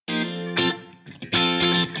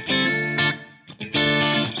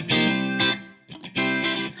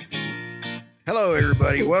Hello,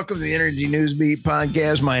 everybody. Welcome to the Energy News Beat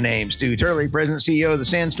podcast. My name's Stu Turley, President and CEO of the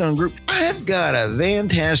Sandstone Group. I've got a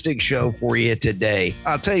fantastic show for you today.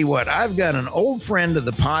 I'll tell you what, I've got an old friend of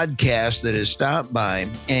the podcast that has stopped by,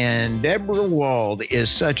 and Deborah Wald is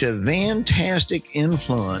such a fantastic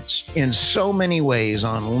influence in so many ways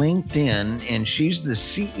on LinkedIn, and she's the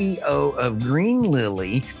CEO of Green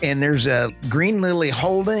Lily, and there's a Green Lily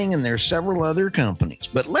Holding, and there's several other companies.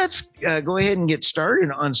 But let's go ahead and get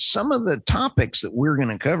started on some of the topics that we're going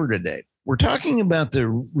to cover today. We're talking about the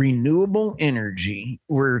renewable energy.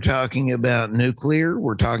 We're talking about nuclear.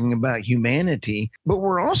 We're talking about humanity, but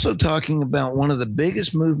we're also talking about one of the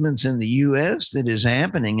biggest movements in the U.S. that is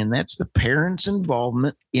happening, and that's the parents'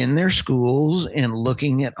 involvement in their schools and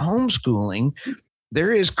looking at homeschooling.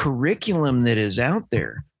 There is curriculum that is out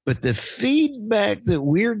there, but the feedback that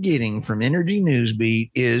we're getting from Energy Newsbeat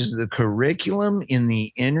is the curriculum in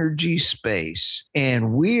the energy space.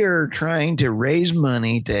 And we are trying to raise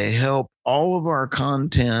money to help all of our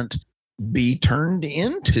content be turned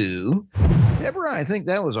into. Deborah, I think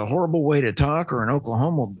that was a horrible way to talk, or in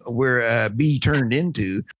Oklahoma, where be turned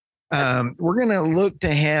into. We're going to look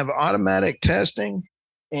to have automatic testing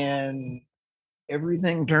and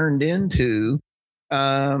everything turned into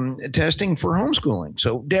testing for homeschooling.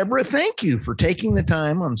 So, Deborah, thank you for taking the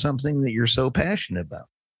time on something that you're so passionate about.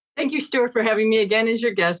 Thank you, Stuart, for having me again as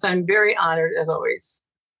your guest. I'm very honored, as always.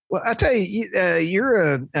 Well, I tell you,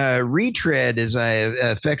 you're a retread, as I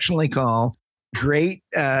affectionately call, great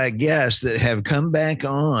guests that have come back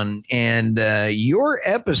on. And your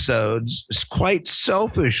episodes, quite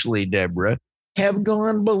selfishly, Deborah, have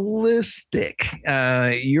gone ballistic.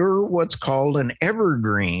 You're what's called an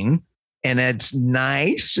evergreen. And it's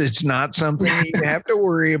nice. It's not something you have to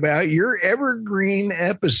worry about. Your evergreen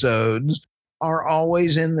episodes are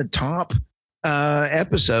always in the top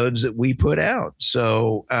episodes that we put out.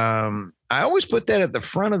 So I always put that at the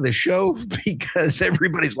front of the show because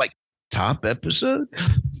everybody's like, top episode?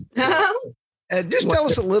 Just tell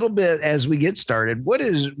us a little bit as we get started. What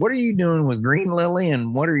are you doing with Green Lily,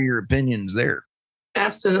 and what are your opinions there?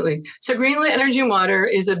 Absolutely. So Green Lily Energy and Water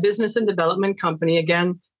is a business and development company.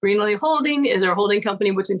 Again, Green Lily Holding is our holding company,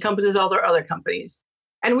 which encompasses all our other companies.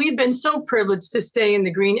 And we've been so privileged to stay in the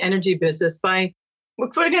green energy business we're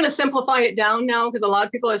going to simplify it down now, because a lot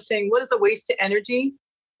of people are saying, what is a waste to energy?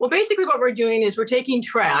 Well, basically what we're doing is we're taking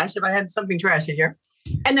trash, if I had something trashy here,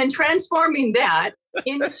 and then transforming that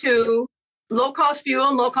into low-cost fuel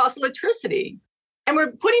and low-cost electricity. And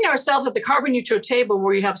we're putting ourselves at the carbon neutral table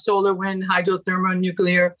where you have solar, wind, hydrothermal,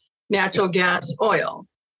 nuclear, natural gas, oil.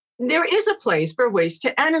 There is a place for waste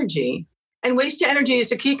to energy. And waste to energy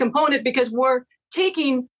is a key component because we're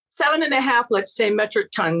taking 7.5, let's say,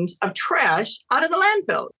 metric tons of trash out of the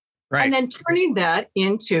landfill. Right. And then turning that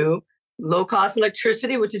into low-cost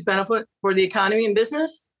electricity, which is benefit for the economy and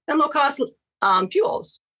business, and low-cost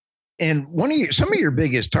fuels. And some of your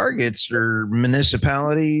biggest targets are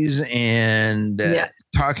municipalities, and yes,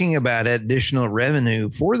 talking about additional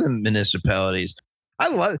revenue for the municipalities. I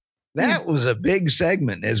love that. Was a big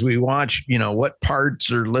segment as we watch, what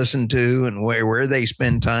parts are listened to and where they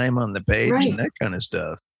spend time on the page, right, and that kind of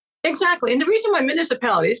stuff. Exactly. And the reason why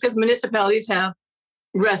municipalities, because municipalities have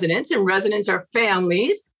residents, and residents are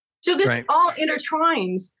families. So this right all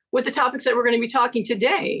intertwines with the topics that we're going to be talking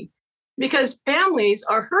today, because families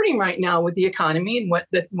are hurting right now with the economy and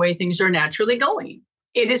the way things are naturally going.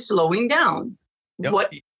 It is slowing down. Yep.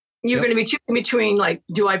 What you're going to be choosing between, like,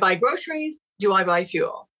 do I buy groceries? Do I buy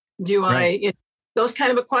fuel? Those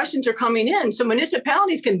kind of questions are coming in. So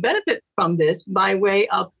municipalities can benefit from this by way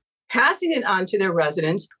of passing it on to their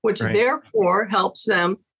residents, which therefore helps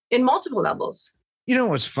them in multiple levels.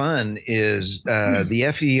 What's fun is the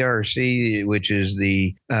FERC, which is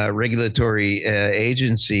the regulatory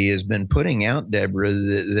agency, has been putting out, Deborah,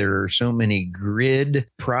 that there are so many grid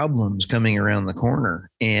problems coming around the corner.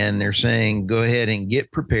 And they're saying, go ahead and get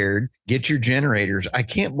prepared, get your generators. I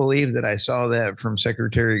can't believe that I saw that from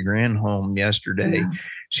Secretary Granholm yesterday. Yeah.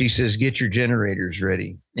 She says, get your generators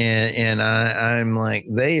ready. And I'm like,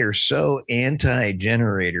 they are so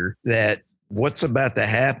anti-generator that what's about to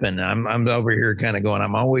happen. I'm over here kind of going,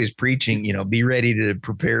 I'm always preaching, be ready to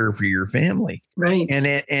prepare for your family. Right.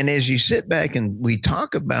 And as you sit back and we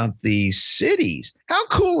talk about the cities, how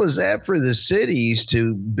cool is that for the cities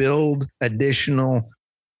to build additional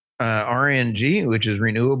RNG, which is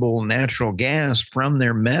renewable natural gas, from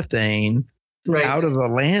their methane out of a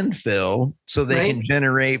landfill so they can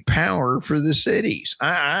generate power for the cities.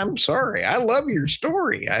 I'm sorry. I love your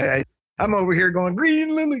story. I'm over here going,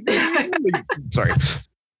 Green Lily, Green Lily. Sorry.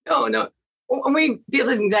 No. We feel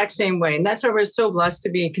the exact same way. And that's why we're so blessed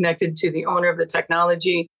to be connected to the owner of the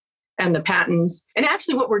technology and the patents. And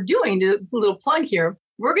actually what we're doing, a little plug here,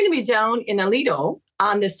 we're going to be down in Aledo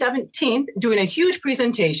on the 17th doing a huge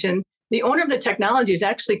presentation. The owner of the technology is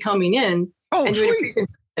actually coming in and doing a presentation.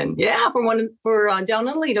 Yeah, for down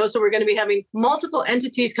in Aledo. So we're going to be having multiple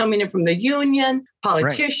entities coming in from the union,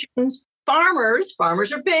 politicians, farmers.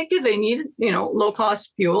 Farmers are big because they need, low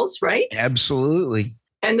cost fuels, right? Absolutely.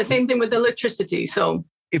 And the same thing with electricity. So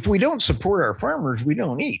if we don't support our farmers, we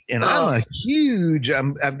don't eat. And I've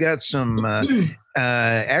got some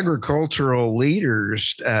agricultural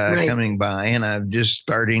leaders coming by, and I'm just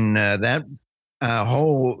starting that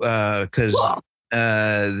whole because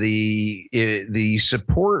the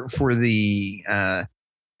support for the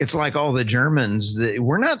it's like all the Germans that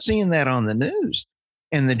we're not seeing that on the news.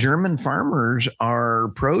 And the German farmers are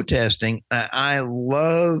protesting. I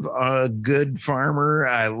love a good farmer.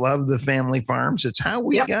 I love the family farms. It's how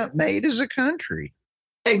we got made as a country.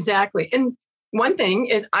 Exactly. And one thing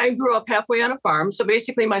is I grew up halfway on a farm. So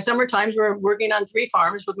basically my summer times were working on 3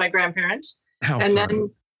 farms with my grandparents.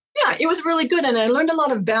 Then, it was really good. And I learned a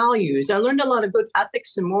lot of values. I learned a lot of good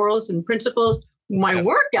ethics and morals and principles. My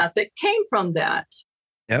work ethic came from that.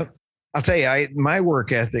 Yep. I'll tell you, my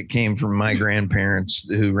work ethic came from my grandparents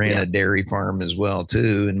who ran a dairy farm as well,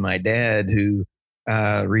 too. And my dad, who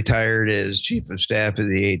retired as chief of staff of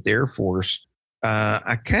the 8th Air Force.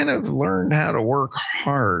 I kind of learned how to work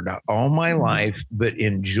hard all my life, but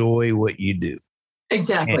enjoy what you do.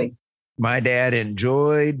 Exactly. And my dad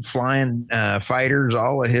enjoyed flying fighters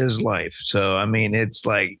all of his life. So, I mean, it's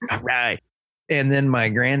like, all right. And then my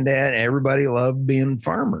granddad, everybody loved being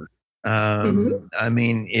farmers. I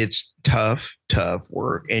mean, it's tough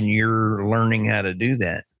work, and you're learning how to do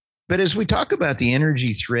that. But as we talk about the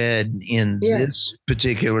energy thread in this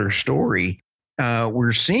particular story,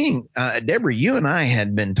 we're seeing, Deborah, you and I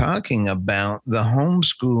had been talking about the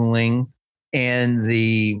homeschooling and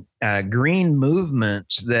the green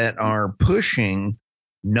movements that are pushing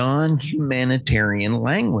non-humanitarian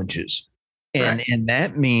languages. And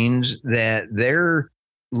that means that they're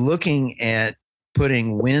looking at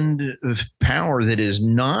putting wind power that is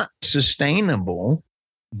not sustainable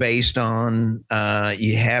based on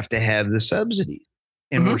you have to have the subsidies.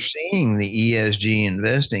 And we're seeing the ESG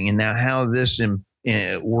investing. And now how this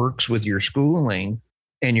works with your schooling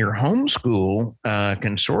and your homeschool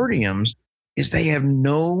consortiums is they have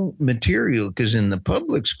no material, because in the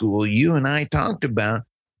public school, you and I talked about,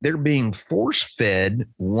 they're being force fed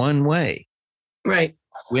one way. Right.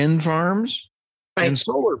 Wind farms. And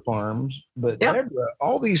solar farms, but Deborah,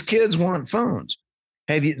 all these kids want phones.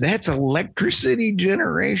 That's electricity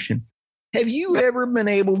generation. Have you ever been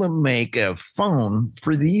able to make a phone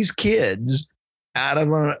for these kids out of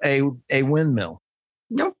a windmill?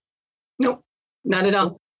 Nope, not at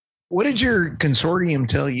all. What did your consortium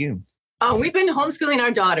tell you? We've been homeschooling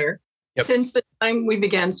our daughter since the time we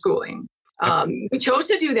began schooling. We chose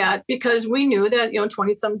to do that because we knew that,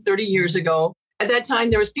 30 years ago, at that time,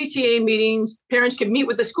 there was PTA meetings. Parents could meet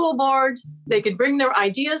with the school boards. They could bring their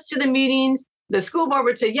ideas to the meetings. The school board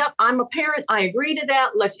would say, yep, I'm a parent. I agree to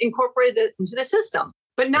that. Let's incorporate it into the system.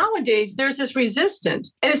 But nowadays, there's this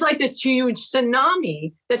resistance. And it's like this huge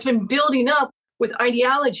tsunami that's been building up with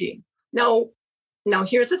ideology. Now,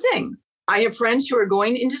 here's the thing. I have friends who are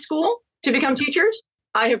going into school to become teachers.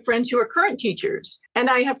 I have friends who are current teachers. And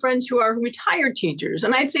I have friends who are retired teachers.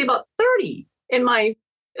 And I'd say about 30 in my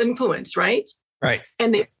influence, right? Right.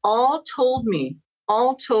 And they all told me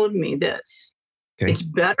this. Okay. It's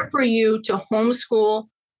better for you to homeschool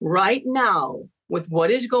right now with what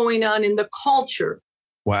is going on in the culture.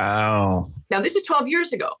 Wow. Now, this is 12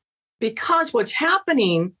 years ago, because what's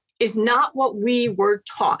happening is not what we were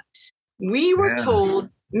taught. We were told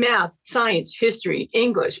math, science, history,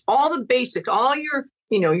 English, all the basics, all your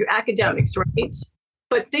academics, right?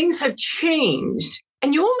 But things have changed.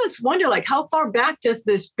 And you almost wonder, how far back does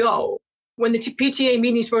this go? When the PTA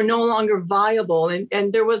meetings were no longer viable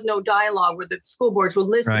and there was no dialogue where the school boards were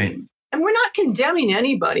listening. Right. And we're not condemning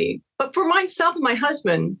anybody. But for myself and my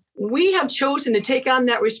husband, we have chosen to take on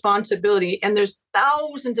that responsibility. And there's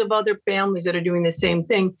thousands of other families that are doing the same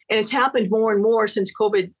thing. And it's happened more and more since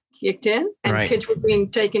COVID kicked in and kids were being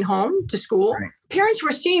taken home to school. Right. Parents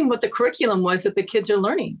were seeing what the curriculum was that the kids are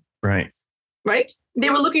learning. Right. They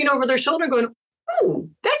were looking over their shoulder going, oh,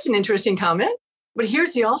 that's an interesting comment. But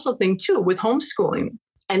here's the also thing, too, with homeschooling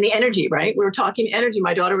and the energy, right? We were talking energy.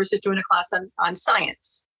 My daughter was just doing a class on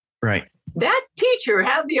science. Right. That teacher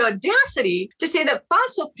had the audacity to say that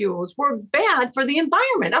fossil fuels were bad for the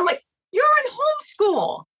environment. I'm like, you're in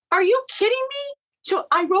homeschool. Are you kidding me? So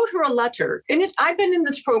I wrote her a letter, and I've been in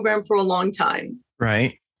this program for a long time.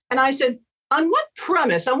 Right. And I said, on what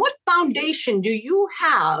premise, on what foundation do you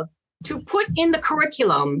have to put in the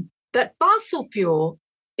curriculum that fossil fuel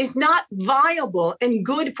is not viable and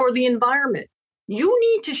good for the environment. You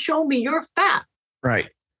need to show me your fact. Right.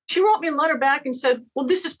 She wrote me a letter back and said, well,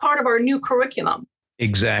 this is part of our new curriculum.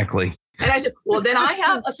 Exactly. And I said, well, then I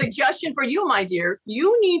have a suggestion for you, my dear.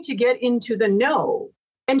 You need to get into the know.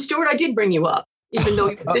 And Stuart, I did bring you up, even though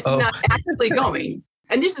this is not actively going.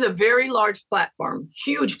 And this is a very large platform,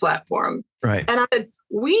 huge platform. Right. And I said,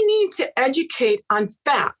 we need to educate on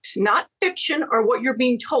facts, not fiction or what you're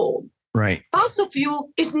being told. Right. Fossil fuel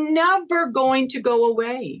is never going to go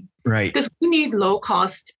away. Right. Because we need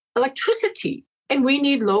low-cost electricity and we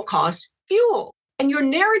need low-cost fuel. And your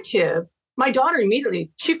narrative, my daughter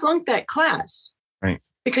immediately, she flunked that class. Right.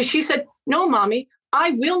 Because she said, no, mommy,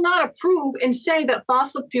 I will not approve and say that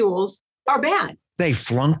fossil fuels are bad. They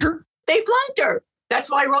flunked her? They flunked her. That's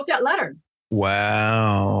why I wrote that letter.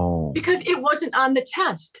 Wow. Because it wasn't on the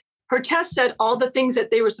test. Her test said all the things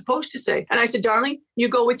that they were supposed to say. And I said, darling, you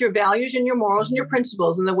go with your values and your morals and your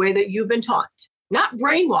principles in the way that you've been taught, not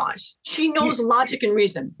brainwashed. She knows logic and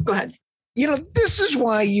reason. Go ahead. You know, this is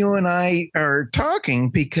why you and I are talking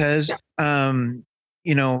because,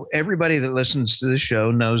 you know, everybody that listens to the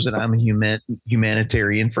show knows that I'm a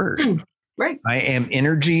humanitarian first. Right. I am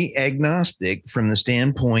energy agnostic from the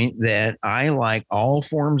standpoint that I like all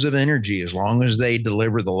forms of energy as long as they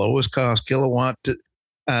deliver the lowest cost kilowatt to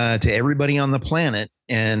everybody on the planet.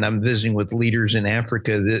 And I'm visiting with leaders in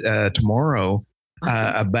Africa tomorrow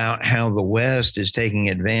about how the West is taking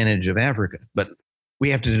advantage of Africa. But we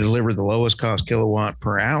have to deliver the lowest cost kilowatt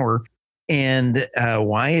per hour. And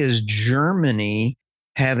why is Germany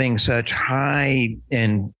having such high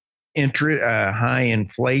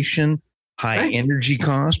inflation, high energy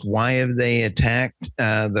cost? Why have they attacked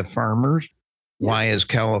the farmers? Why is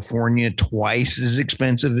California twice as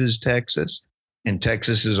expensive as Texas? And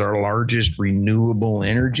Texas is our largest renewable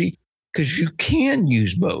energy because you can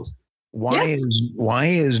use both. Why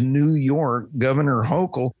is New York Governor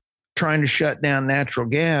Hochul trying to shut down natural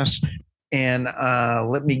gas? And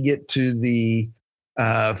let me get to the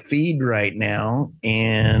feed right now.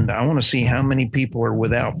 And I want to see how many people are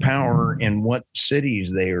without power and what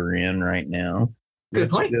cities they are in right now.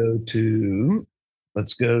 Let's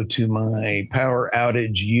go to my Power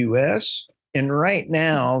Outage US. And right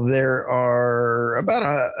now there are about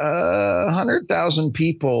 100,000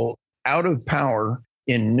 people out of power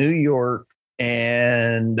in New York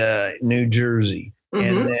and New Jersey,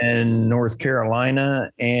 and then North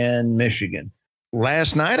Carolina and Michigan.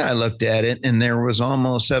 Last night I looked at it and there was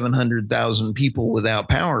almost 700,000 people without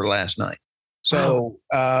power last night. So,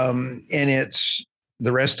 and it's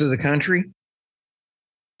the rest of the country.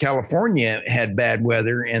 California had bad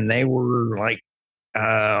weather and they were like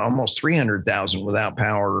almost 300,000 without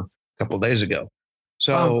power a couple of days ago.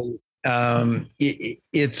 So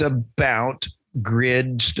it's about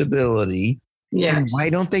grid stability. Yes. And why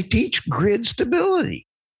don't they teach grid stability?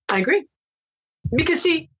 I agree. Because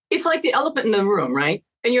see, it's like the elephant in the room, right?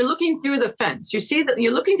 And you're looking through the fence. You see that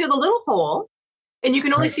you're looking through the little hole and you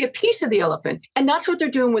can only see a piece of the elephant. And that's what they're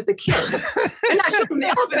doing with the kids. They're not showing the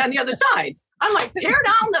elephant on the other side. I'm like, tear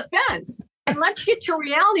down the fence and let's get to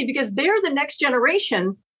reality because they're the next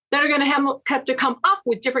generation that are going to have to come up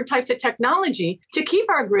with different types of technology to keep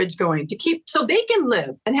our grids going, so they can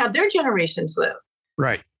live and have their generations live.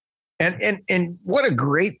 Right. And what a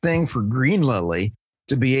great thing for Green Lily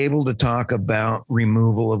to be able to talk about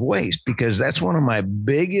removal of waste, because that's one of my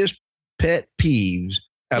biggest pet peeves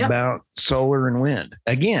about solar and wind.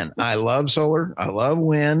 Again, I love solar. I love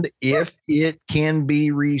wind. If it can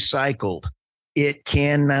be recycled, it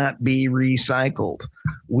cannot be recycled.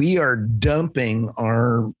 We are dumping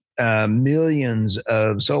our millions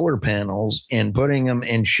of solar panels and putting them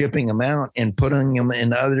and shipping them out and putting them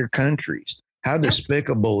in other countries. How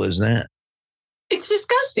despicable is that? It's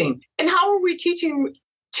disgusting. And how are we teaching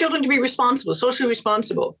children to be responsible, socially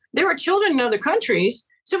responsible? There are children in other countries.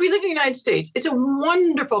 So we live in the United States. It's a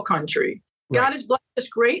wonderful country. Right. God has blessed us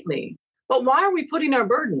greatly. But why are we putting our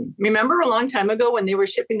burden? Remember a long time ago when they were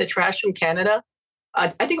shipping the trash from Canada? I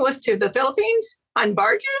think it was to the Philippines on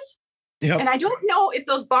barges. Yep. And I don't know if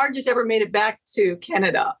those barges ever made it back to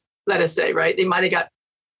Canada, let us say, right? They might have got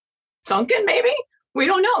sunken, maybe? We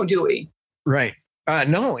don't know, do we? Right.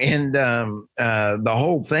 No. And the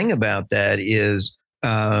whole thing about that is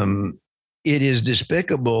it is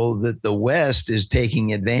despicable that the West is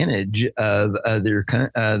taking advantage of other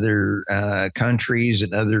countries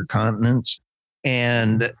and other continents.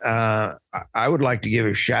 And I would like to give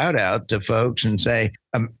a shout out to folks and say,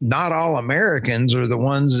 not all Americans are the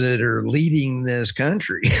ones that are leading this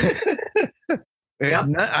country.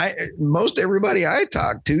 Most everybody I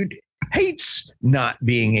talk to hates not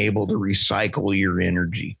being able to recycle your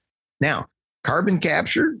energy. Now, carbon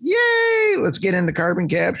capture, yay! Let's get into carbon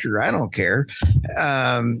capture. I don't care.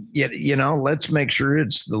 Let's make sure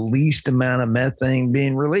it's the least amount of methane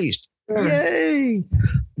being released. Sure. Yay!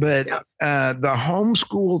 But the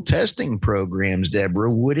homeschool testing programs,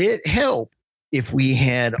 Deborah, would it help if we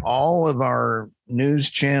had all of our news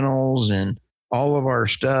channels and all of our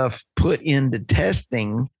stuff put into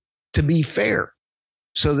testing to be fair,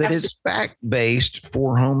 so that it's fact-based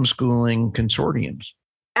for homeschooling consortiums?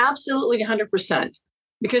 Absolutely, 100%.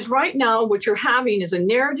 Because right now, what you're having is a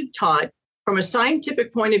narrative taught from a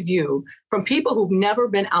scientific point of view from people who've never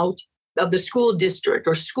been out of the school district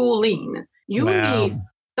or schooling. You need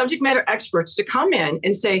subject matter experts to come in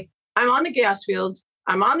and say, I'm on the gas fields,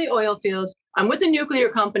 I'm on the oil fields, I'm with the nuclear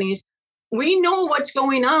companies. We know what's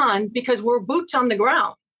going on because we're boots on the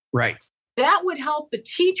ground. Right. That would help the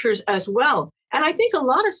teachers as well. And I think a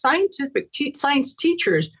lot of science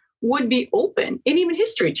teachers would be open, and even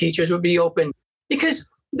history teachers would be open, because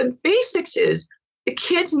the basics is the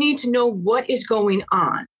kids need to know what is going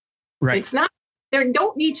on. Right. It's not, they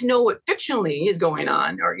don't need to know what fictionally is going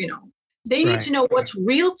on, or, they need to know what's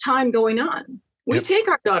real time going on. We take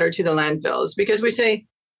our daughter to the landfills because we say,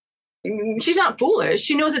 she's not foolish.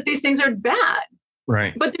 She knows that these things are bad.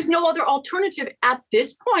 Right. But there's no other alternative at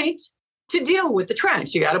this point to deal with the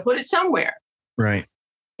trash. You got to put it somewhere. Right.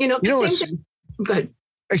 Go ahead.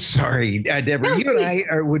 Sorry, Deborah, No, you and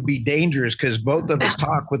I would be dangerous because both of us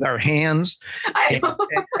talk with our hands,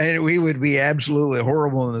 and we would be absolutely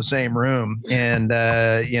horrible in the same room. And,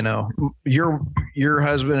 your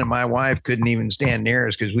husband and my wife couldn't even stand near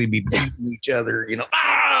us because we'd be beating each other,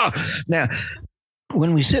 Now,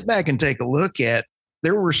 when we sit back and take a look at,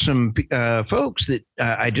 there were some folks that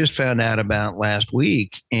I just found out about last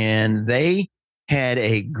week, and they had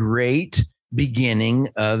a great beginning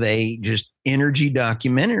of a just energy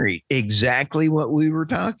documentary, exactly what we were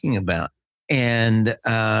talking about. And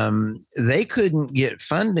they couldn't get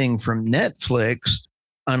funding from Netflix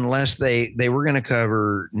unless they were going to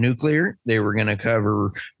cover nuclear, they were going to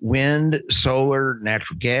cover wind, solar,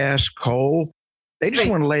 natural gas, coal. They just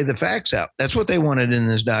want to lay the facts out. That's what they wanted in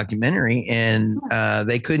this documentary. And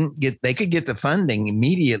they could get the funding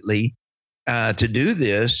immediately to do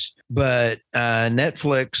this. But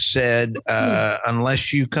Netflix said,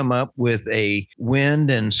 unless you come up with a wind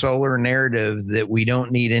and solar narrative that we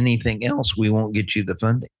don't need anything else, we won't get you the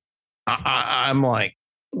funding. I'm like,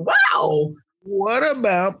 wow, what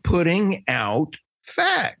about putting out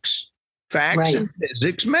facts? Facts and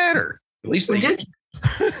physics matter. At least they do.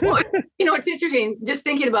 It's interesting. Just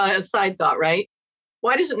thinking about a side thought, right?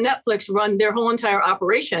 Why doesn't Netflix run their whole entire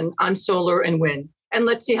operation on solar and wind? And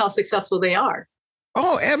let's see how successful they are.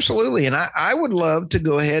 Oh, absolutely. And I would love to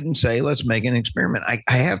go ahead and say, let's make an experiment. I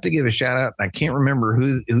have to give a shout out. I can't remember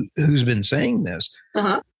who's been saying this.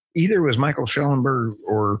 Either it was Michael Schellenberg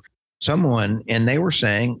or someone, and they were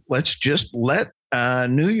saying, let's just let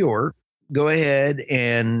New York go ahead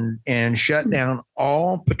and shut down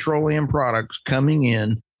all petroleum products coming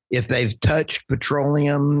in. If they've touched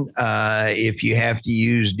petroleum, if you have to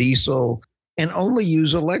use diesel, and only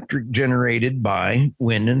use electric generated by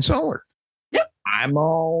wind and solar. I'm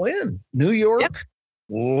all in. New York,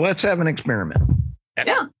 let's have an experiment.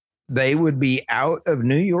 Yeah. They would be out of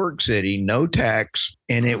New York City, no tax,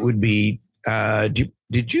 and it would be,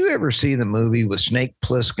 did you ever see the movie with Snake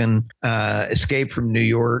Plissken, Escape from New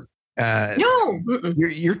York? No.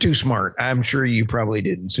 You're too smart. I'm sure you probably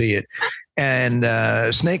didn't see it. And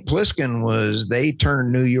Snake Plissken they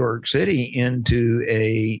turned New York City into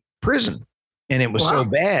a prison. And it was so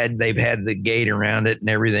bad, they've had the gate around it and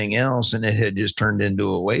everything else, and it had just turned into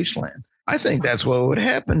a wasteland. I think that's what would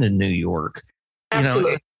happen in New York.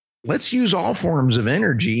 Absolutely. Let's use all forms of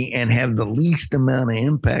energy and have the least amount of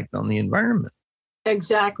impact on the environment.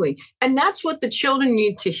 Exactly. And that's what the children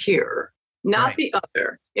need to hear, not the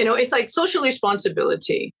other. It's like social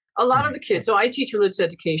responsibility. A lot of the kids, so I teach religious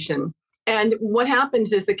education, and what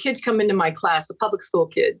happens is the kids come into my class, the public school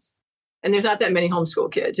kids, and there's not that many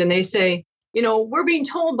homeschool kids, and they say, we're being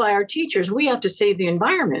told by our teachers we have to save the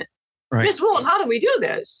environment. Right. Miss Wool, how do we do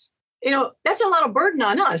this? That's a lot of burden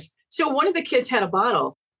on us. So one of the kids had a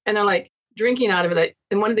bottle, and they're like drinking out of it.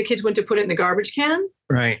 And one of the kids went to put it in the garbage can.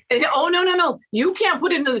 Right. And oh, no. You can't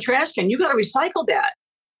put it into the trash can. You got to recycle that.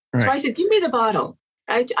 Right. So I said, give me the bottle.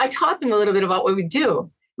 I taught them a little bit about what we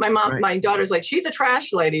do. My mom, my daughter's like, she's a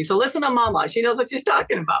trash lady. So listen to mama. She knows what she's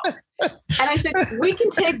talking about. And I said, we can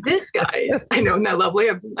take this, guys. I know, not lovely.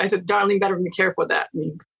 I said, darling, better be careful with that.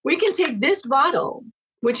 We can take this bottle,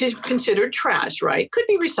 which is considered trash, right? Could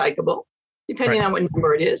be recyclable, depending on what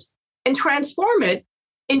number it is, and transform it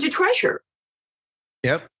into treasure.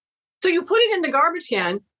 Yep. So you put it in the garbage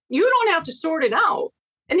can. You don't have to sort it out.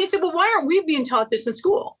 And they said, well, why aren't we being taught this in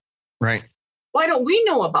school? Right. Why don't we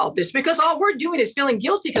know about this? Because all we're doing is feeling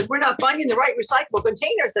guilty because we're not finding the right recyclable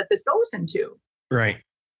containers that this goes into. Right.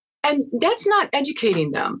 And that's not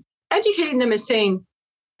educating them. Educating them is saying,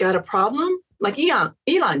 got a problem? Like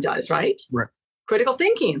Elon does, right? Right. Critical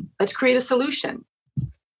thinking. Let's create a solution.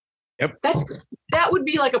 Yep. That would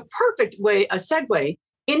be like a perfect way, a segue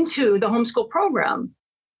into the homeschool program.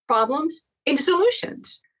 Problems into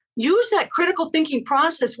solutions. Use that critical thinking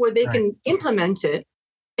process where they can implement it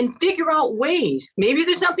and figure out ways. Maybe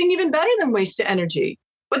there's something even better than waste to energy,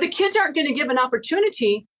 but the kids aren't going to give an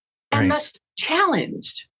opportunity unless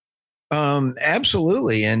challenged.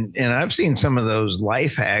 Absolutely. And I've seen some of those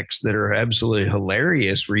life hacks that are absolutely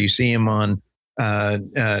hilarious where you see them on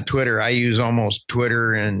Twitter. I use almost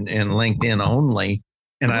Twitter and LinkedIn only.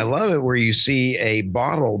 And I love it where you see a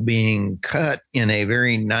bottle being cut in a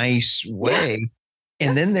very nice way. Yeah.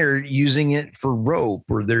 And then they're using it for rope,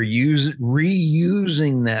 or they're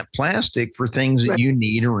reusing that plastic for things that you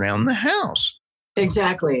need around the house.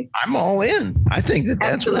 Exactly. I'm all in. I think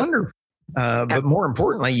that's wonderful. But more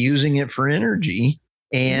importantly, using it for energy.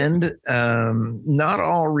 And not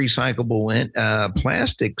all recyclable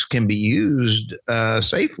plastics can be used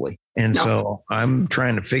safely. And so I'm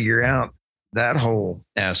trying to figure out that whole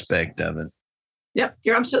aspect of it. Yep,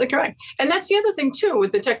 you're absolutely correct. And that's the other thing, too,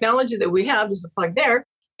 with the technology that we have, just a plug there,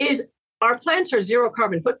 is our plants are zero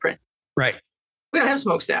carbon footprint. Right. We don't have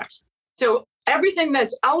smokestacks. So everything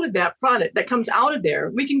that's out of that product, that comes out of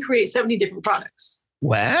there, we can create 70 different products.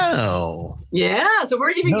 Wow. Yeah. So we're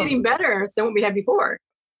even getting better than what we had before.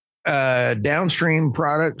 Downstream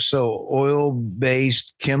products, so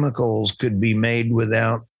oil-based chemicals could be made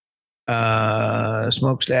without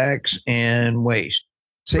smokestacks and waste.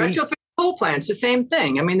 Retrofit coal plants, the same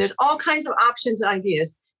thing. I mean, there's all kinds of options and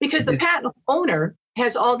ideas because the patent owner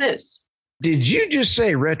has all this. Did you just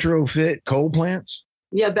say retrofit coal plants?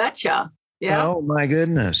 Yeah, betcha. Yeah. Oh, my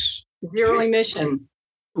goodness. Zero emission.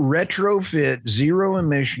 Retrofit zero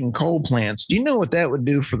emission coal plants. Do you know what that would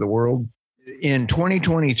do for the world? In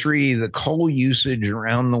 2023, the coal usage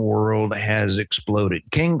around the world has exploded.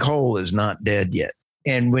 King coal is not dead yet.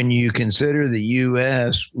 And when you consider the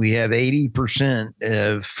U.S., we have 80%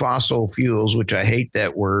 of fossil fuels, which I hate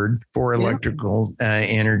that word, for electrical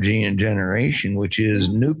energy and generation, which is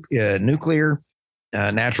nuclear,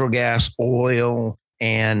 natural gas, oil,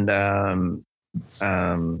 and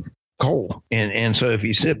coal. And so if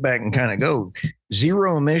you sit back and kind of go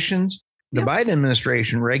zero emissions, the Biden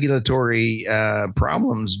administration regulatory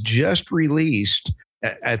problems just released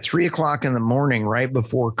at 3:00 in the morning, right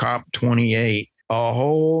before COP28, a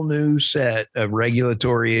whole new set of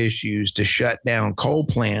regulatory issues to shut down coal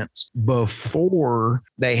plants before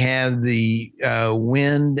they have the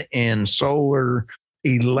wind and solar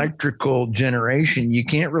electrical generation. You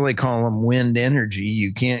can't really call them wind energy.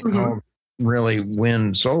 You can't call them really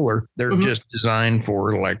wind solar. They're just designed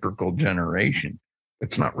for electrical generation.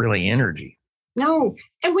 It's not really energy. No.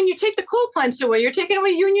 And when you take the coal plants away, you're taking away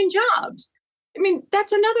union jobs. I mean,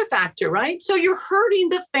 that's another factor, right? So you're hurting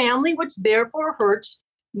the family, which therefore hurts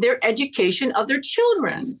their education of their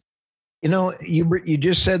children. You know, you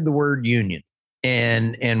just said the word union.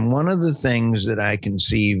 And one of the things that I can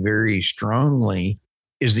see very strongly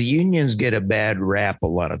is the unions get a bad rap a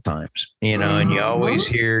lot of times, you know, and you always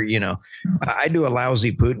hear, you know, I do a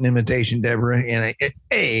lousy Putin imitation, Deborah, and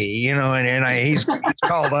he's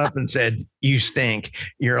called up and said, you stink,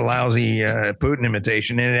 you're a lousy Putin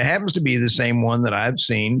imitation. And it happens to be the same one that I've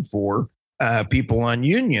seen for people on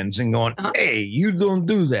unions and going, hey, you don't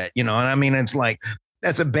do that, you know, and I mean, it's like,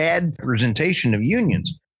 that's a bad representation of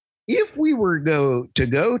unions. If we were to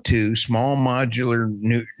go to small modular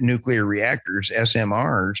nuclear reactors,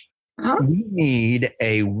 SMRs, we need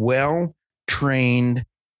a well-trained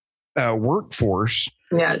workforce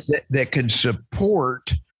that could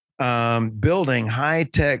support building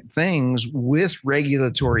high-tech things with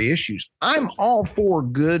regulatory issues. I'm all for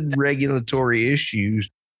good regulatory issues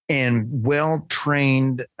and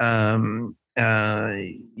well-trained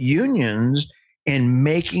unions and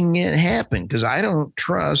making it happen, because I don't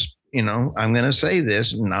trust, you know, I'm going to say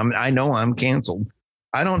this, and I know I'm canceled.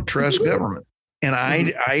 I don't trust government. And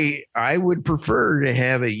I would prefer to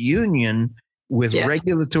have a union with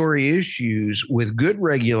regulatory issues, with good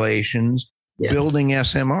regulations, building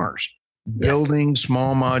SMRs, building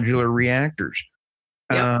small modular reactors.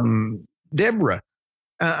 Deborah,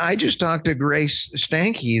 I just talked to Grace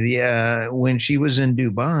Stanke when she was in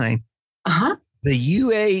Dubai. The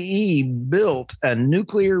UAE built a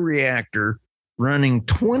nuclear reactor running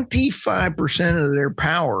 25% of their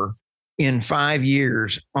power in 5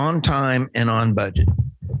 years on time and on budget.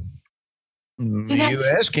 The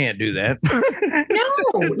U.S. can't do that.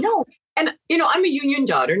 No. And, I'm a union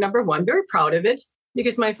daughter, number one, very proud of it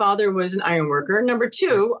because my father was an iron worker. Number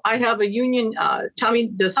two, I have a union, Tommy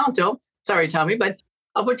DeSanto. Sorry, Tommy, but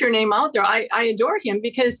I'll put your name out there. I adore him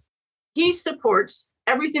because he supports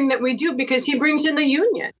everything that we do because he brings in the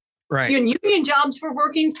union. Right. Union jobs for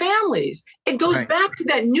working families. It goes back to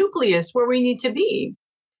that nucleus where we need to be.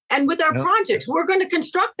 And with our projects, we're going to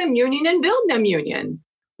construct them union and build them union.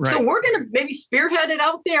 Right. So we're going to maybe spearhead it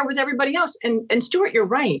out there with everybody else. And Stuart, you're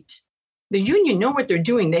right. The union know what they're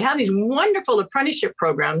doing. They have these wonderful apprenticeship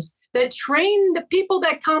programs that train the people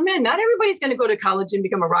that come in. Not everybody's going to go to college and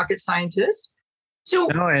become a rocket scientist. So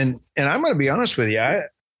and I'm going to be honest with you.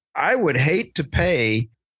 I would hate to pay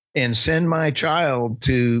and send my child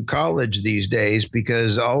to college these days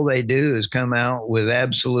because all they do is come out with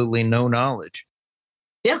absolutely no knowledge.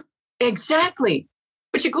 Yeah, exactly.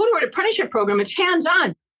 But you go to an apprenticeship program, it's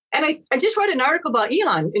hands-on. And I just read an article about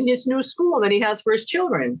Elon in his new school that he has for his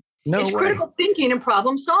children. It's critical thinking and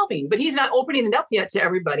problem solving, but he's not opening it up yet to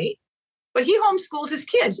everybody. But he homeschools his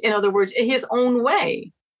kids, in other words, in his own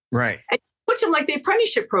way. Right. And puts them like the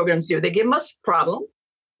apprenticeship programs do. They give them a problem.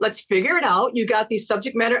 Let's figure it out. You got these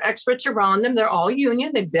subject matter experts around them. They're all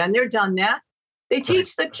union. They've been there, done that. They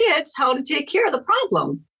teach the kids how to take care of the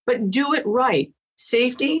problem, but do it right.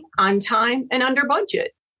 Safety, on time, and under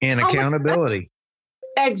budget. And accountability.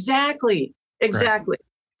 Exactly. Right.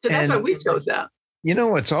 So that's why we chose that.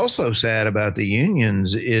 What's also sad about the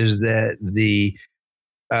unions is that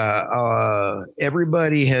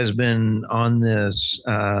everybody has been on this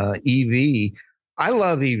EV. I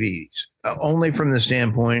love EVs only from the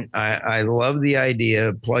standpoint I love the idea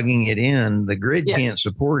of plugging it in. The grid can't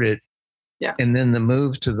support it. Yeah. And then the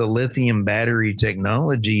move to the lithium battery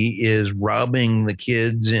technology is robbing the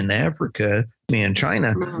kids in Africa and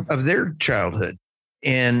China of their childhood.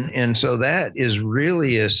 And so that is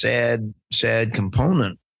really a sad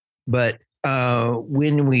component. But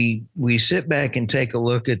when we sit back and take a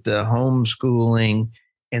look at the homeschooling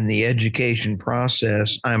and the education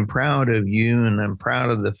process, I'm proud of you and I'm proud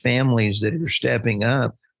of the families that are stepping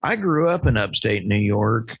up. I grew up in upstate New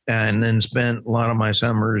York and then spent a lot of my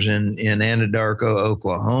summers in Anadarko,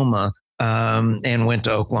 Oklahoma, and went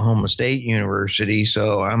to Oklahoma State University.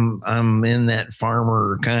 So I'm in that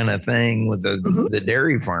farmer kind of thing with the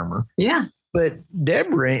dairy farmer. Yeah. But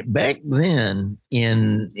Deborah, back then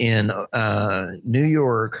in New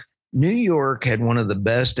York had one of the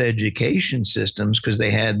best education systems because they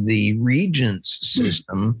had the Regents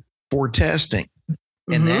system for testing.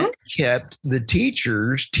 And that kept the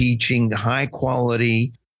teachers teaching high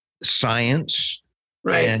quality science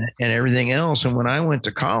and everything else. And when I went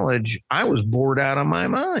to college, I was bored out of my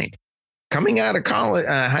mind. Coming out of college,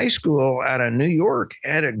 high school out of New York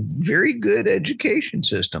had a very good education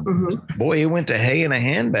system. Boy, it went to hay in a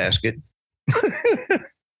handbasket.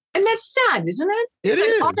 And that's sad, isn't it? It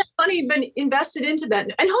is. All that money been invested into that.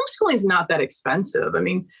 And homeschooling is not that expensive. I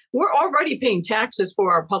mean, we're already paying taxes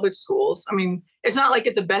for our public schools. I mean, it's not like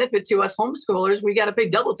it's a benefit to us homeschoolers. We got to pay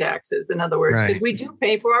double taxes, in other words, because we do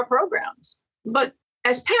pay for our programs. But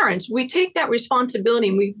as parents, we take that responsibility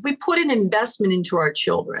and we put an investment into our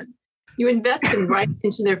children. You invest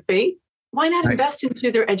into their faith. Why not invest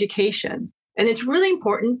into their education? And it's really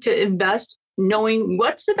important to invest knowing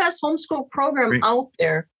what's the best homeschool program out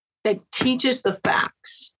there that teaches the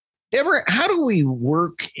facts. Deborah, how do we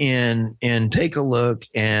work and take a look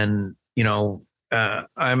and,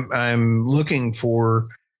 I'm looking for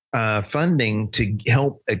funding to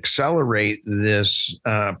help accelerate this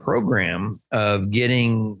program of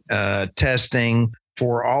getting testing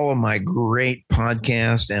for all of my great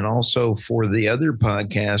podcasts and also for the other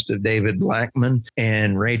podcast of David Blackman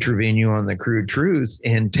and Ray Trevino on The Crude Truth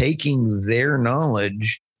and taking their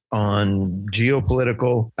knowledge on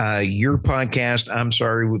geopolitical. Your podcast, I'm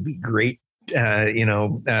sorry, would be great.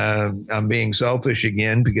 I'm being selfish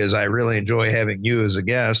again because I really enjoy having you as a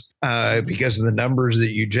guest because of the numbers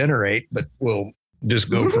that you generate, but we'll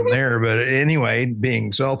just go from there. But anyway,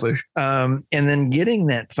 being selfish, and then getting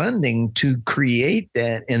that funding to create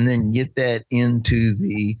that and then get that into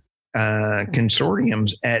the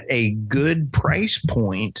consortiums at a good price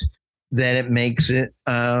point that it makes it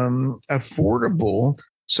affordable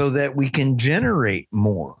so that we can generate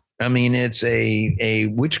more. I mean, it's a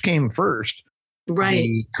which came first, right?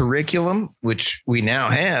 The curriculum, which we now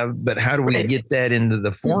have, but how do we get that into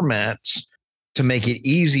the formats to make it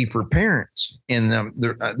easy for parents? And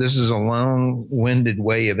this is a long-winded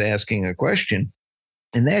way of asking a question,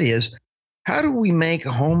 and that is, how do we make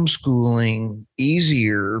homeschooling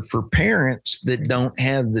easier for parents that don't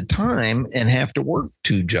have the time and have to work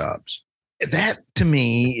two jobs? That to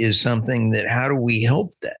me is something that how do we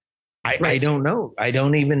help that? I don't know. I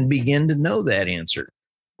don't even begin to know that answer.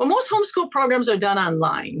 Well, most homeschool programs are done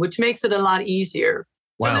online, which makes it a lot easier.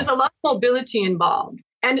 So there's a lot of mobility involved.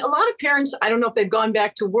 And a lot of parents, I don't know if they've gone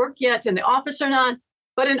back to work yet in the office or not,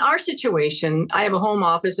 but in our situation, I have a home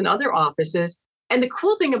office and other offices. And the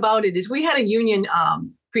cool thing about it is we had a union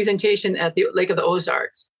presentation at the Lake of the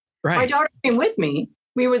Ozarks. Right. My daughter came with me.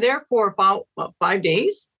 We were there for about 5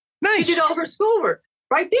 days. Nice. She did all her schoolwork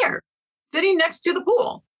right there, sitting next to the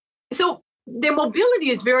pool. So the mobility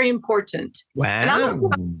is very important. Wow. And I'm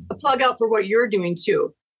going to put a plug out for what you're doing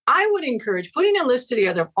too. I would encourage putting a list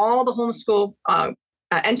together of all the homeschool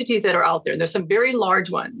entities that are out there. There's some very large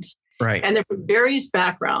ones. Right. And they're from various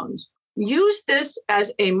backgrounds. Use this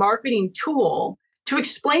as a marketing tool to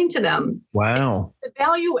explain to them wow. the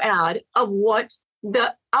value add of what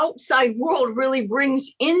the outside world really brings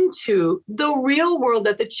into the real world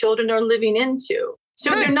that the children are living into. So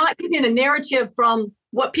they're not getting a narrative from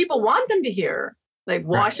what people want them to hear, like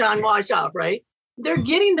wash on, wash off, right? They're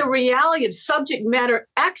getting the reality of subject matter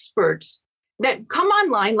experts that come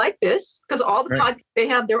online like this, because all the they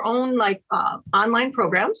have their own like online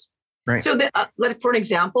programs. Right. So that, for an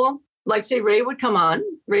example, like say Ray would come on,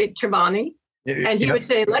 Ray Tribani, and he would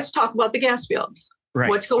say, let's talk about the gas fields. Right.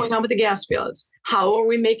 What's going on with the gas fields? How are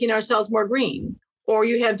we making ourselves more green? Or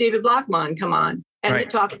you have David Blockman come on and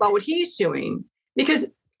talk about what he's doing. Because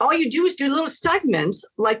all you do is do little segments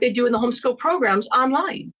like they do in the homeschool programs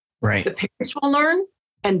online. Right. The parents will learn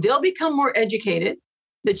and they'll become more educated.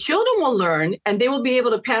 The children will learn and they will be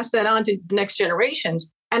able to pass that on to the next generations.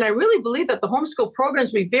 And I really believe that the homeschool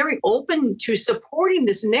programs will be very open to supporting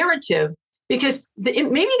this narrative because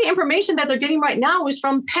maybe the information that they're getting right now is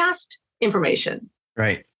from past information.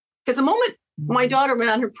 Right. Because the moment my daughter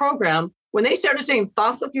went on her program, when they started saying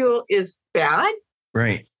fossil fuel is bad,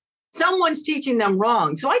 right, someone's teaching them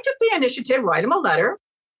wrong. So I took the initiative, write them a letter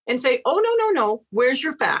and say, oh, no, where's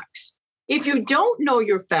your facts? If you don't know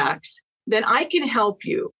your facts, then I can help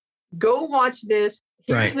you. Go watch this.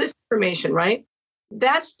 Here's this information, right?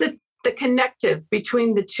 That's the connective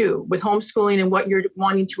between the two with homeschooling and what you're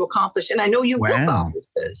wanting to accomplish. And I know you will accomplish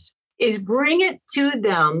this, is bring it to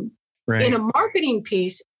them in a marketing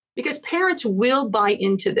piece because parents will buy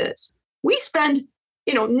into this. We spend,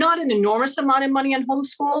 not an enormous amount of money on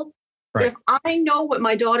homeschool. But if I know what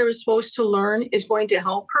my daughter is supposed to learn is going to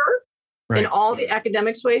help her in all the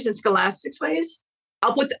academics ways and scholastics ways,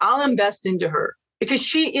 I'll invest into her because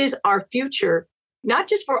she is our future, not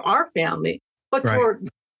just for our family, but for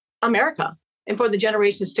America and for the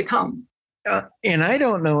generations to come. And I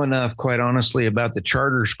don't know enough, quite honestly, about the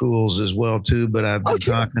charter schools as well, too. But I've been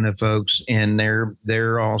talking to folks, and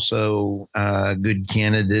they're also good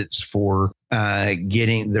candidates for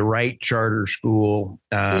getting the right charter school.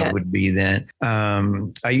 Would be that.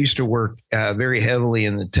 I used to work very heavily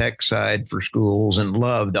in the tech side for schools, and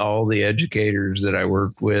loved all the educators that I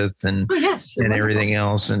worked with, and everything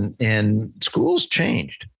else. And schools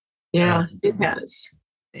changed. Yeah, it has.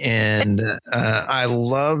 And I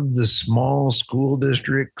love the small school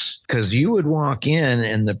districts because you would walk in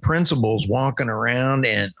and the principals walking around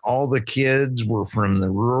and all the kids were from the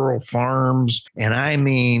rural farms. And I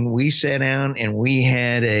mean, we sat down and we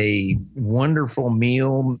had a wonderful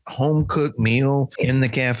meal, home cooked meal in the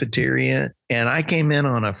cafeteria. And I came in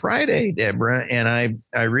on a Friday, Deborah, and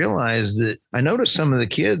I realized that I noticed some of the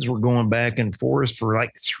kids were going back and forth for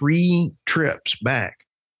like 3 trips back.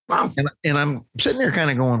 Wow. And I'm sitting there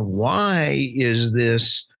kind of going, why is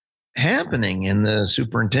this happening? And the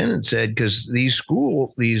superintendent said, because these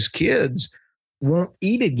kids won't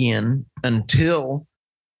eat again until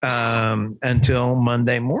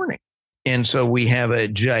Monday morning. And so we have a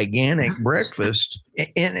gigantic breakfast.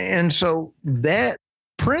 And so that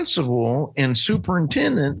principal and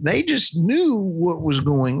superintendent, they just knew what was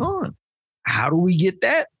going on. How do we get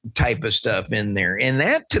that type of stuff in there? And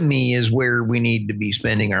that to me is where we need to be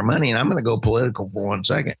spending our money. And I'm going to go political for 1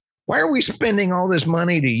 second. Why are we spending all this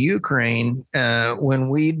money to Ukraine when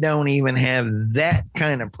we don't even have that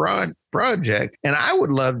kind of project? And I would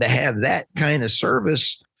love to have that kind of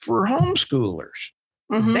service for homeschoolers.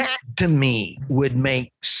 Mm-hmm. That to me would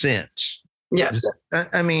make sense. Yes.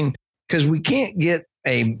 I mean, because we can't get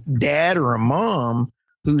a dad or a mom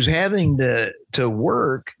who's having to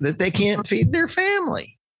work that they can't feed their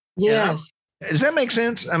family. Yes. Does that make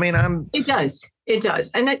sense? I mean, It does. It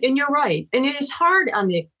does. And you're right. And it is hard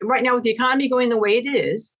right now with the economy going the way it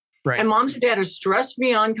is. Right. And moms and dads are stressed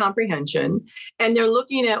beyond comprehension. And they're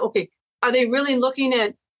looking at, okay, are they really looking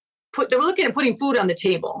at they're looking at putting food on the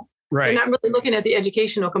table. Right. They're not really looking at the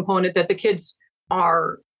educational component that the kids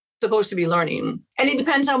are supposed to be learning. And it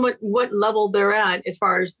depends on what level they're at as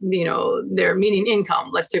far as, their median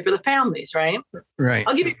income, let's say for the families, right? Right.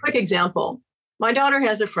 I'll give you a quick example. My daughter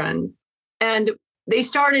has a friend and they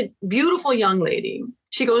started, beautiful young lady.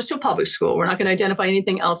 She goes to a public school. We're not going to identify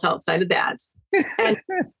anything else outside of that. And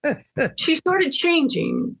she started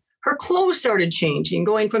changing. Her clothes started changing,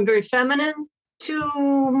 going from very feminine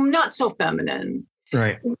to not so feminine.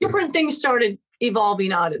 Right. Different things started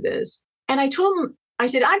evolving out of this. And I told them, I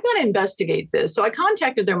said, I've got to investigate this. So I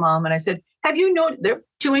contacted their mom and I said, have you noticed, they're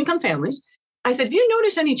 2-income families. I said, have you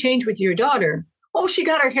noticed any change with your daughter? Oh, she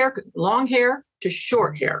got her hair, long hair to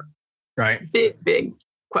short hair. Right. Big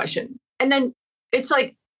question. And then it's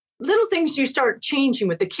like little things you start changing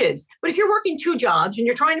with the kids. But if you're working 2 jobs and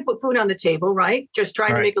you're trying to put food on the table, right? Just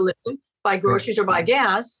trying to make a living, buy groceries or buy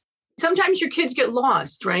gas, sometimes your kids get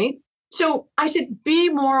lost, right? So I said, be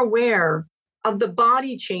more aware of the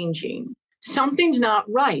body changing. Something's not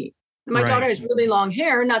right. My daughter has really long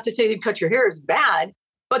hair. Not to say that cut your hair is bad,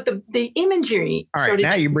 but the imagery. All right,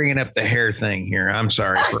 now you're bringing up the hair thing here. I'm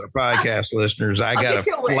sorry for our podcast listeners. I got a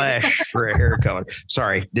flash for a hair color.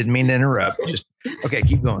 Sorry, didn't mean to interrupt. Okay,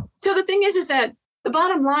 keep going. So the thing is that the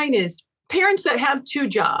bottom line is parents that have 2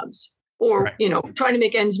 jobs or, trying to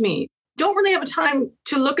make ends meet don't really have a time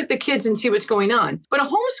to look at the kids and see what's going on. But a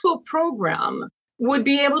homeschool program would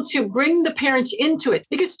be able to bring the parents into it.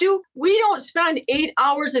 Because, Stu, we don't spend 8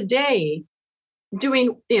 hours a day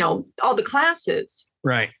doing, all the classes.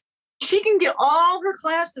 Right. She can get all her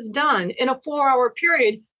classes done in a 4-hour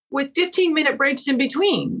period with 15-minute breaks in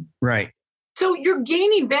between. Right. So you're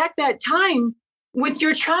gaining back that time with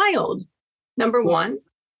your child, number one.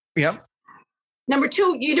 Yep. Number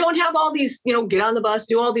 2, you don't have all these, get on the bus,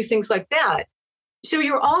 do all these things like that. So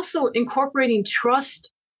you're also incorporating trust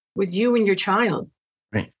with you and your child.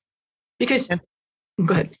 Right. Because,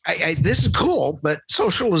 go ahead. This is cool, but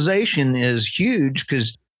socialization is huge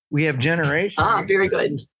because we have generations. Very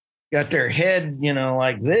good. Got their head,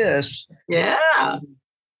 like this. Yeah.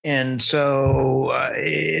 And so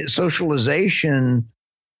socialization,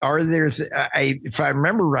 are there, if I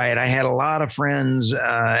remember right, I had a lot of friends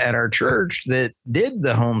at our church that did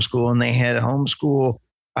the homeschool and they had homeschool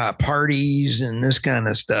parties and this kind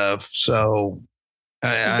of stuff. So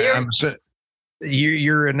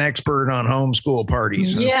you're an expert on homeschool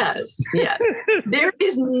parties. Huh? Yes. There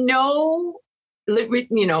is no,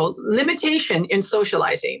 limitation in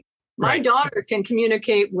socializing. My daughter can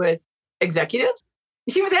communicate with executives.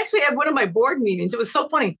 She was actually at one of my board meetings. It was so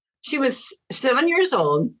funny. She was 7 years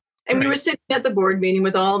old and we were sitting at the board meeting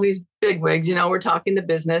with all these bigwigs, we're talking the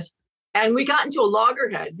business. And we got into a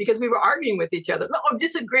loggerhead because we were arguing with each other,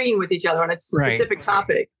 disagreeing with each other on a specific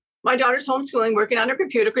topic. My daughter's homeschooling, working on her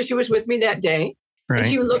computer because she was with me that day. Right. And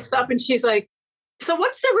she looks up and she's like, so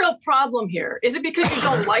what's the real problem here? Is it because you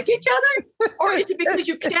don't like each other? Or is it because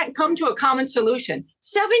you can't come to a common solution?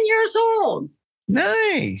 7 years old.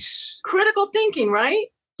 Nice. Critical thinking, right?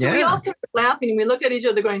 So we all started laughing and we looked at each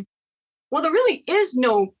other going, well, there really is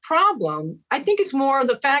no problem. I think it's more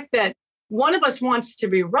the fact that one of us wants to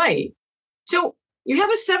be right. So you have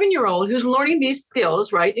a 7-year-old who's learning these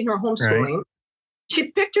skills, right, in her homeschooling. Right.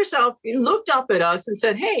 She picked herself, looked up at us and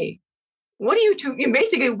said, hey, what are you two? You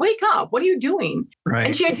basically wake up. What are you doing? Right.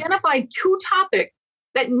 And she identified 2 topics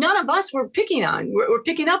that none of us were picking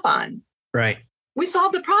up on. Right. We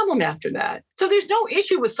solved the problem after that. So there's no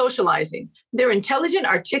issue with socializing. They're intelligent,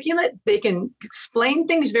 articulate. They can explain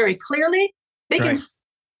things very clearly.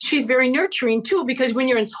 She's very nurturing too, because when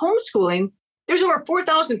you're in homeschooling, there's over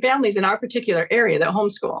 4,000 families in our particular area that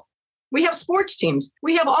homeschool. We have sports teams.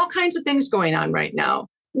 We have all kinds of things going on right now.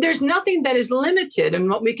 There's nothing that is limited in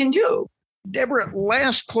what we can do. Deborah,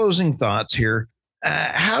 last closing thoughts here.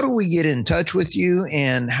 How do we get in touch with you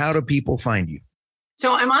and how do people find you?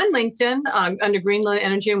 So I'm on LinkedIn under Greenland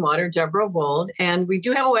Energy and Water, Deborah Wold. And we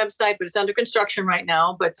do have a website, but it's under construction right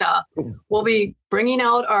now. But we'll be bringing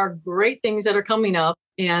out our great things that are coming up.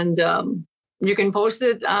 And you can post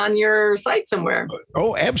it on your site somewhere.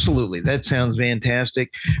 Oh, absolutely. That sounds fantastic.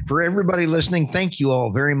 For everybody listening, thank you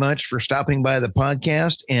all very much for stopping by the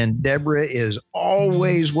podcast. And Deborah is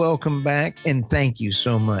always welcome back. And thank you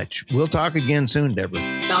so much. We'll talk again soon, Deborah.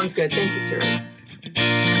 Sounds good. Thank you,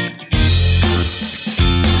 sir.